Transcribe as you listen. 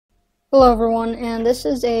Hello everyone, and this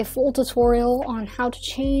is a full tutorial on how to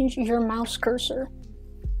change your mouse cursor.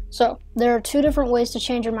 So, there are two different ways to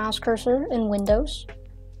change your mouse cursor in Windows.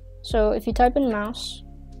 So, if you type in mouse,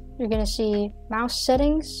 you're going to see mouse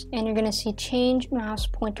settings, and you're going to see change mouse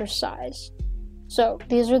pointer size. So,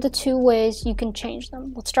 these are the two ways you can change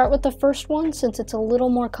them. Let's start with the first one since it's a little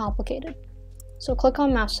more complicated. So, click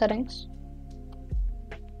on mouse settings.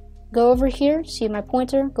 Go over here, see my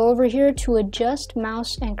pointer, go over here to adjust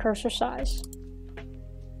mouse and cursor size.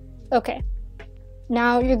 Okay,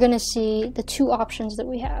 now you're going to see the two options that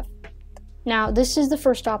we have. Now this is the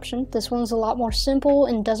first option. This one's a lot more simple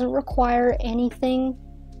and doesn't require anything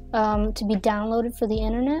to be downloaded for the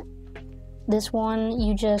internet. This one,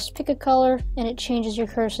 you just pick a color and it changes your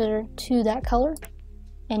cursor to that color.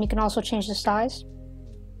 And you can also change the size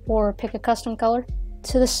or pick a custom color.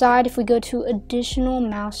 To the side, if we go to additional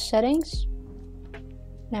mouse settings,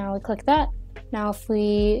 now we click that. Now if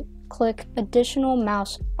we click additional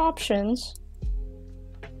mouse options,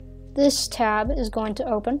 this tab is going to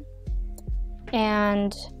open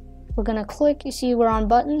and we're going to click, you see we're on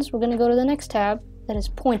buttons, we're going to go to the next tab that is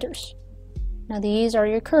pointers. Now these are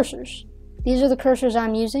your cursors. These are the cursors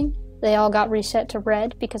I'm using. They all got reset to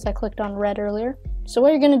red because I clicked on red earlier. So what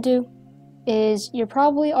you're going to do is you're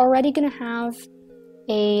probably already going to have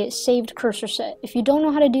a saved cursor set. If you don't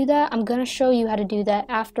know how to do that, I'm going to show you how to do that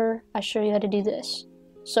after I show you how to do this.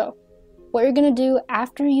 So, what you're going to do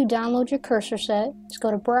after you download your cursor set is go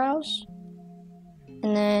to Browse,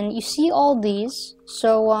 and then you see all these.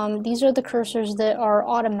 So, these are the cursors that are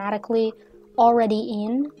automatically already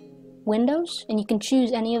in Windows, and you can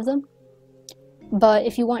choose any of them. But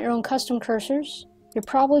if you want your own custom cursors, you're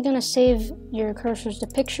probably going to save your cursors to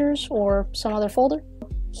Pictures or some other folder.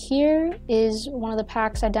 Here is one of the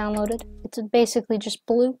packs I downloaded. It's basically just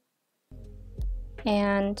blue.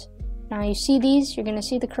 And now you see these, you're going to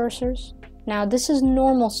see the cursors. Now this is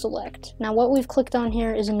normal select. Now what we've clicked on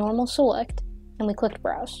here is a normal select, and we clicked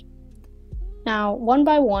browse. Now one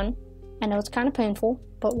by one, I know it's kind of painful,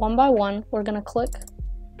 but one by one we're going to click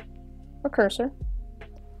our cursor.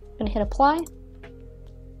 I'm going to hit apply.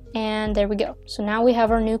 And there we go. So now we have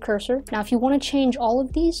our new cursor. Now if you want to change all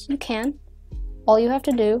of these, you can. All you have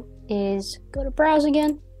to do is go to browse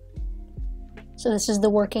again. So this is the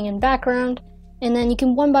working in background, and then you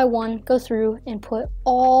can one by one go through and put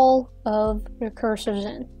all of your cursors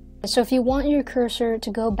in. So if you want your cursor to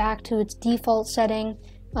go back to its default setting,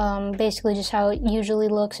 basically just how it usually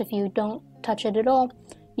looks if you don't touch it at all,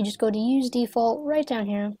 you just go to use default right down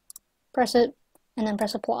here, press it, and then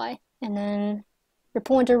press apply, and then your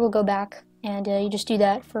pointer will go back, and you just do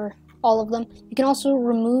that for all of them. You can also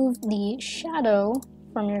remove the shadow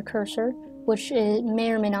from your cursor, which may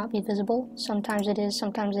or may not be visible. Sometimes it is,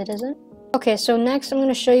 sometimes it isn't. Okay, so next I'm going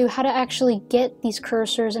to show you how to actually get these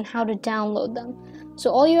cursors and how to download them. So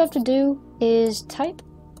all you have to do is type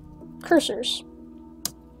cursors.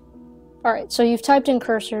 Alright, so you've typed in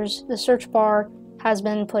cursors, the search bar has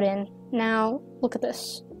been put in. Now look at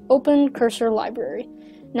this, open cursor library.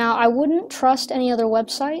 Now I wouldn't trust any other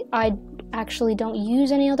website. I actually don't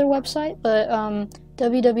use any other website, but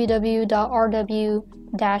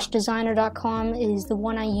www.rw-designer.com is the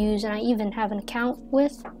one I use and I even have an account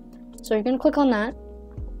with. So you're going to click on that.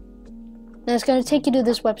 Then it's going to take you to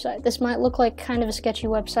this website. This might look like kind of a sketchy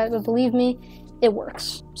website, but believe me, it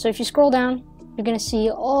works. So if you scroll down, you're going to see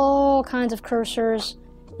all kinds of cursors,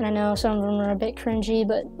 and I know some of them are a bit cringy,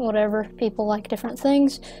 but whatever, people like different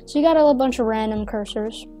things. So you got a bunch of random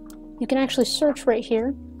cursors. You can actually search right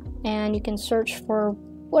here, and you can search for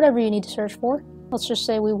whatever you need to search for. Let's just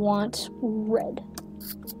say we want red.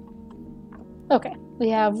 Okay, we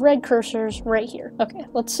have red cursors right here. Okay,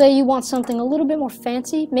 let's say you want something a little bit more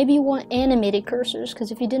fancy. Maybe you want animated cursors,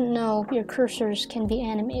 because if you didn't know, your cursors can be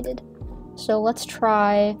animated. So let's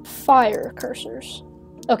try fire cursors.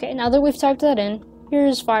 Okay, now that we've typed that in,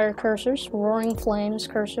 here's fire cursors, Roaring Flames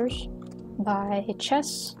cursors by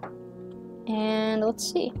Chess. And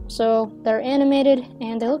let's see, so they're animated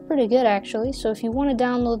and they look pretty good actually. So if you want to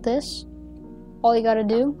download this, all you got to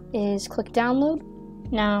do is click download.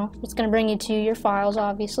 Now it's going to bring you to your files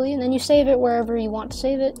obviously, and then you save it wherever you want to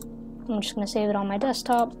save it. I'm just going to save it on my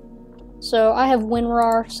desktop. So I have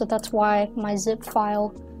WinRAR, so that's why my zip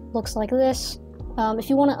file looks like this. If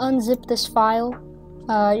you want to unzip this file,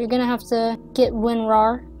 you're going to have to get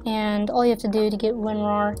WinRAR, and all you have to do to get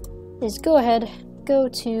WinRAR is go ahead, go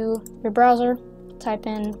to your browser, type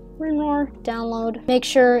in WinRAR, download. Make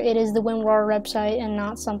sure it is the WinRAR website and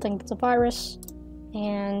not something that's a virus.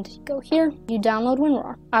 and go here, you download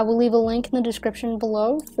WinRAR. I will leave a link in the description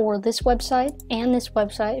below for this website and this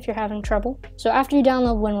website if you're having trouble. So after you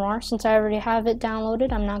download WinRAR, since I already have it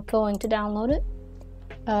downloaded, I'm not going to download it.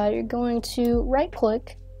 You're going to right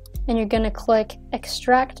click and you're going to click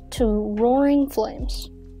Extract to Roaring Flames.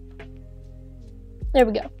 There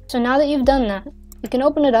we go. So now that you've done that, you can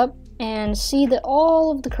open it up and see that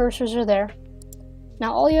all of the cursors are there.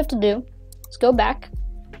 Now all you have to do is go back,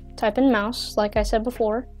 type in mouse, like I said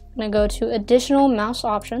before. I'm going to go to additional mouse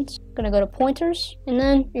options. I'm going to go to pointers, and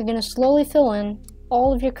then you're going to slowly fill in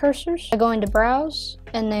all of your cursors by going to browse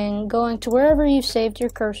and then going to wherever you've saved your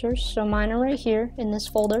cursors. So mine are right here in this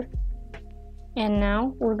folder. And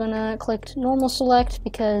now we're going to click normal select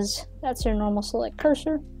because that's your normal select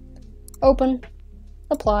cursor. Open,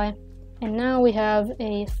 apply, and now we have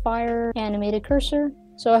a fire animated cursor.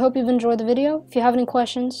 So I hope you've enjoyed the video. If you have any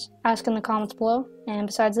questions, ask in the comments below. And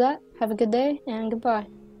besides that, have a good day and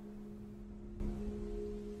goodbye.